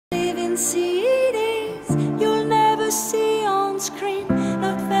in CDs you'll never see on screen.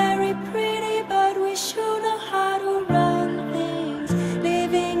 Not very pretty, but we sure know how to run things.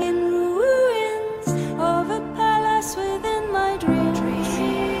 Living in ruins of a palace within my dreams.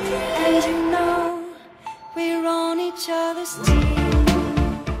 And you know we're on each other's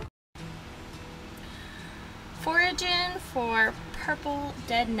team. Foraging for purple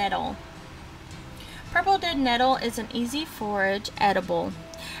dead nettle. Purple dead nettle is an easy forage, edible,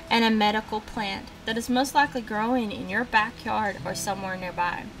 and a medical plant that is most likely growing in your backyard or somewhere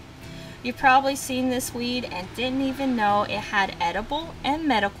nearby. You've probably seen this weed and didn't even know it had edible and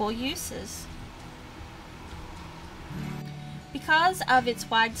medical uses. Because of its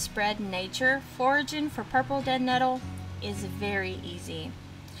widespread nature, foraging for purple dead nettle is very easy.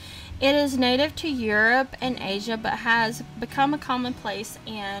 It is native to Europe and Asia, but has become a commonplace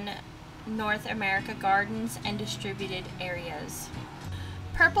in North America gardens and distributed areas.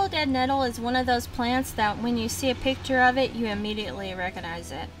 Purple dead nettle is one of those plants that when you see a picture of it, you immediately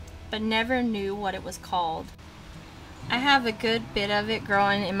recognize it, but never knew what it was called. I have a good bit of it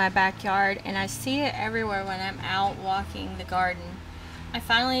growing in my backyard, and I see it everywhere when I'm out walking the garden. I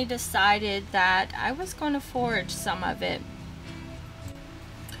finally decided that I was going to forage some of it.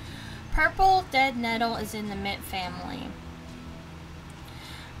 Purple dead nettle is in the mint family,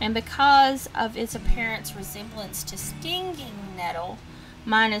 and because of its appearance resemblance to stinging nettle,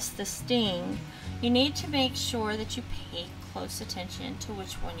 minus the sting, you need to make sure that you pay close attention to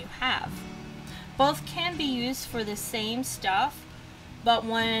which one you have. Both can be used for the same stuff, but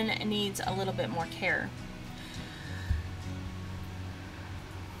one needs a little bit more care.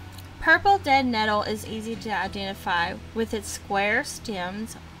 Purple dead nettle is easy to identify with its square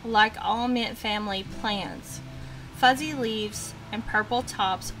stems, like all mint family plants, fuzzy leaves, and purple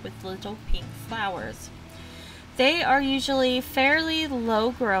tops with little pink flowers. They are usually fairly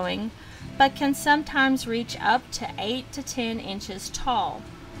low growing, but can sometimes reach up to 8 to 10 inches tall.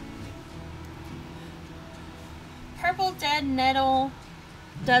 Purple dead nettle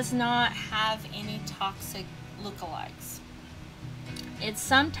does not have any toxic lookalikes. It's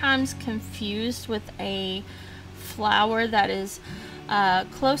sometimes confused with a flower that is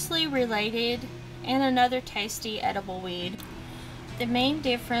closely related and another tasty edible weed. The main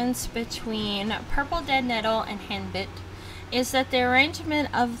difference between purple dead nettle and henbit is that the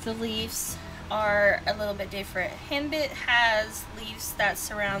arrangement of the leaves are a little bit different. Henbit has leaves that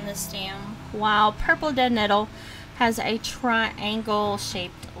surround the stem, while purple dead nettle has a triangle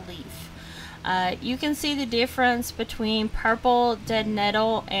shaped leaf. You can see the difference between purple dead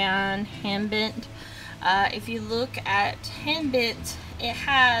nettle and henbit. If you look at henbit, it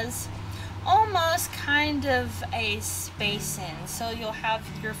has almost kind of a spacing. So you'll have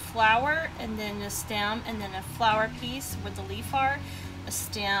your flower and then the stem and then a flower piece where the leaf are, a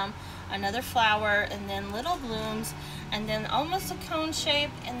stem, another flower, and then little blooms, and then almost a cone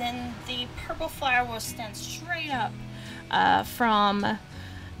shape, and then the purple flower will stand straight up from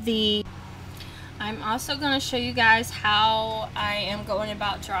the... I'm also going to show you guys how I am going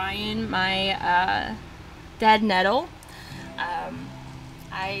about drying my dead nettle.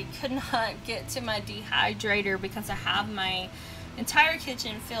 I could not get to my dehydrator because I have my entire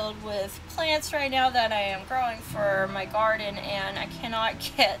kitchen filled with plants right now that I am growing for my garden, and I cannot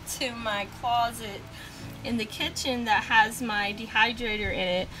get to my closet in the kitchen that has my dehydrator in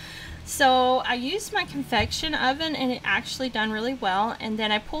it. So I used my convection oven, and it actually done really well, and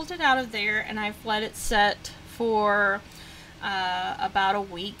then I pulled it out of there and I've let it set for about a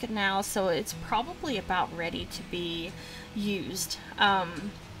week now, so it's probably about ready to be used.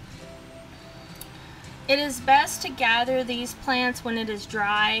 It is best to gather these plants when it is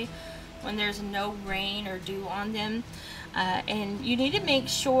dry, when there's no rain or dew on them, and you need to make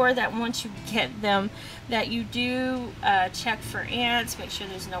sure that once you get them that you do check for ants. Make sure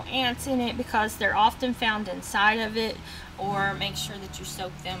there's no ants in it because they're often found inside of it, or make sure that you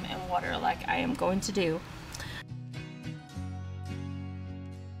soak them in water like I am going to do.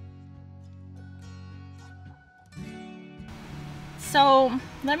 So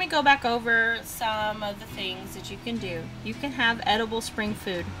let me go back over some of the things that you can do. You can have edible spring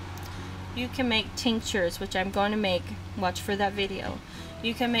food. You can make tinctures, which I'm going to make. Watch for that video.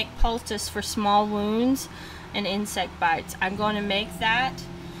 You can make poultice for small wounds and insect bites. I'm going to make that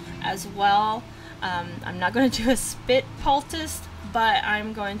as well. I'm not going to do a spit poultice, but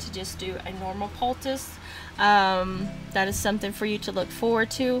I'm going to just do a normal poultice. That is something for you to look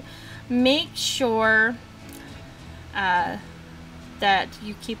forward to. Make sure that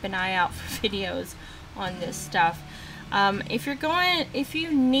you keep an eye out for videos on this stuff. If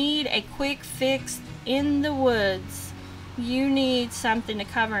you need a quick fix in the woods, you need something to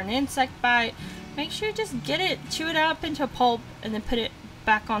cover an insect bite, make sure you just get it, chew it up into a pulp, and then put it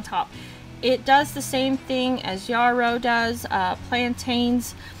back on top. It does the same thing as yarrow does,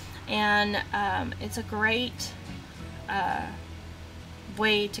 plantains, and it's a great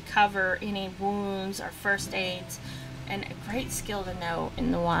way to cover any wounds or first aids, and a great skill to know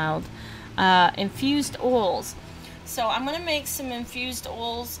in the wild. Infused oils. So I'm going to make some infused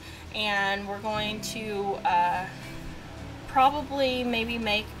oils, and we're going to probably maybe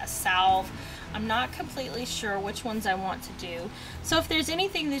make a salve. I'm not completely sure which ones I want to do. So if there's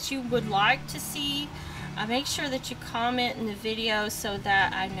anything that you would like to see, make sure that you comment in the video so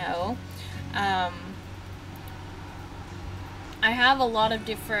that I know. I have a lot of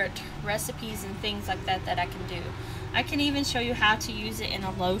different recipes and things like that that I can do. I can even show you how to use it in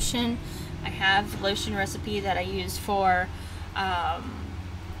a lotion. I have a lotion recipe that I use for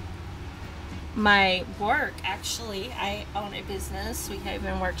my work. Actually, I own a business,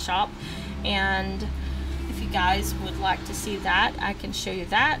 Sweethavenworkshop, and if you guys would like to see that, I can show you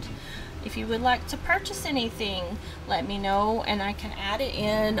that. If you would like to purchase anything, let me know, and I can add it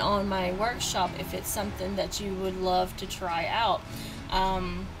in on my workshop if it's something that you would love to try out.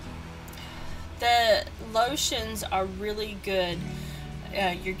 The lotions are really good.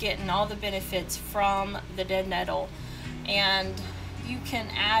 You're getting all the benefits from the dead nettle, and you can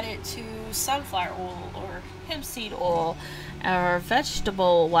add it to sunflower oil or hemp seed oil or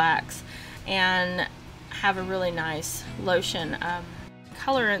vegetable wax and have a really nice lotion.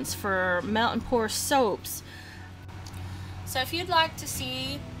 Colorants for melt and pour soaps. So if you'd like to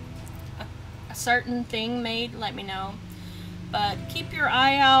see a certain thing made, let me know, but keep your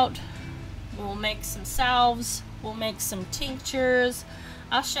eye out. We'll make some salves, we'll make some tinctures.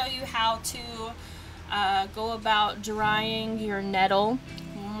 I'll show you how to go about drying your nettle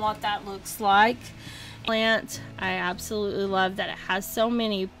and what that looks like. Plant, I absolutely love that it has so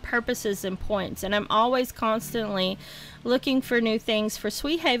many purposes and points, and I'm always constantly looking for new things for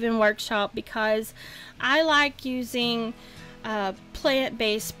Sweethavenworkshop because I like using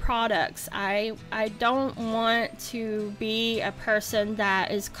plant-based products. I don't want to be a person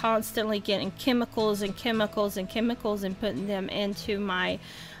that is constantly getting chemicals and chemicals and chemicals and putting them into my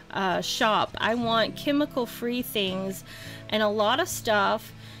shop. I want chemical-free things, and a lot of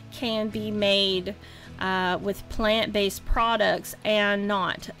stuff can be made with plant-based products and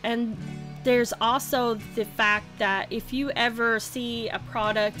not. And there's also the fact that if you ever see a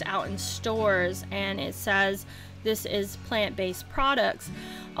product out in stores and it says this is plant-based products,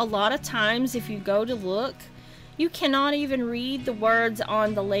 a lot of times if you go to look, you cannot even read the words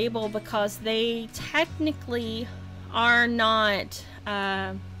on the label because they technically are not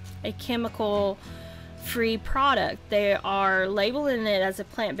a chemical free product. They are labeling it as a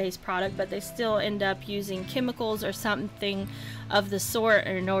plant-based product, but they still end up using chemicals or something of the sort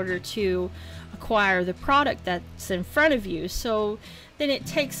in order to acquire the product that's in front of you. So then it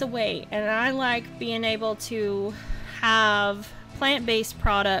takes away, and I like being able to have plant-based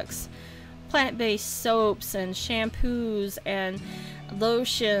products, plant-based soaps and shampoos and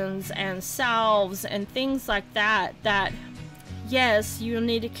lotions and salves and things like that, that yes, you'll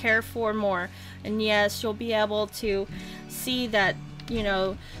need to care for more, and yes, you'll be able to see that, you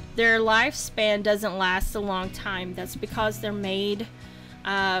know, their lifespan doesn't last a long time. That's because they're made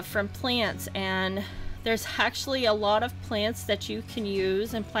from plants, and there's actually a lot of plants that you can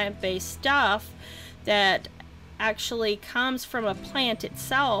use and plant-based stuff that actually comes from a plant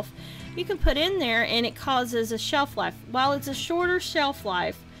itself. You can put in there and it causes a shelf life. While it's a shorter shelf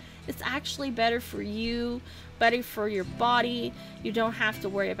life, it's actually better for you, better for your body. You don't have to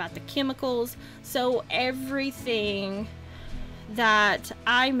worry about the chemicals. So everything that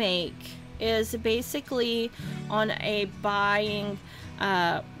I make is basically on a buying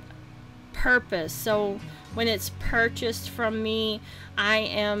purpose. So when it's purchased from me, I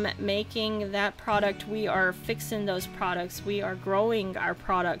am making that product. We are fixing those products. We are growing our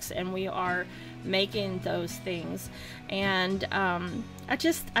products, and we are making those things. And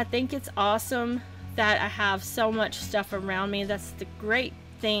I think it's awesome that I have so much stuff around me. That's the great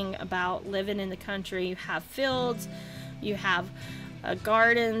thing about living in the country. You have fields, you have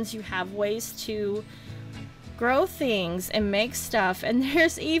gardens, you have ways to grow things and make stuff, and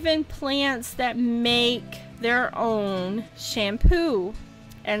there's even plants that make their own shampoo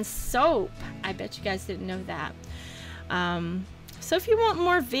and soap. I bet you guys didn't know that. So if you want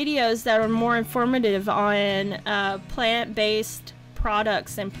more videos that are more informative on plant-based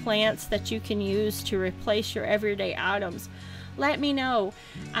products and plants that you can use to replace your everyday items, let me know.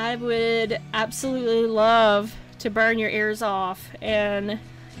 I would absolutely love to burn your ears off and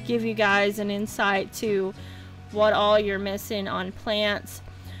give you guys an insight to what all you're missing on plants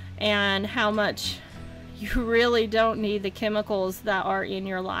and how much you really don't need the chemicals that are in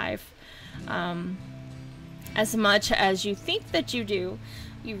your life. As much as you think that you do,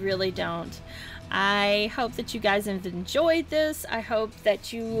 you really don't. I hope that you guys have enjoyed this. I hope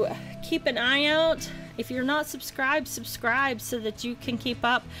that you keep an eye out. If you're not subscribed, subscribe so that you can keep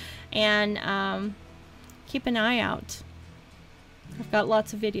up and keep an eye out. I've got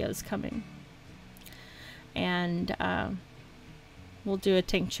lots of videos coming. And we'll do a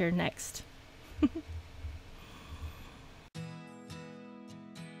tincture next.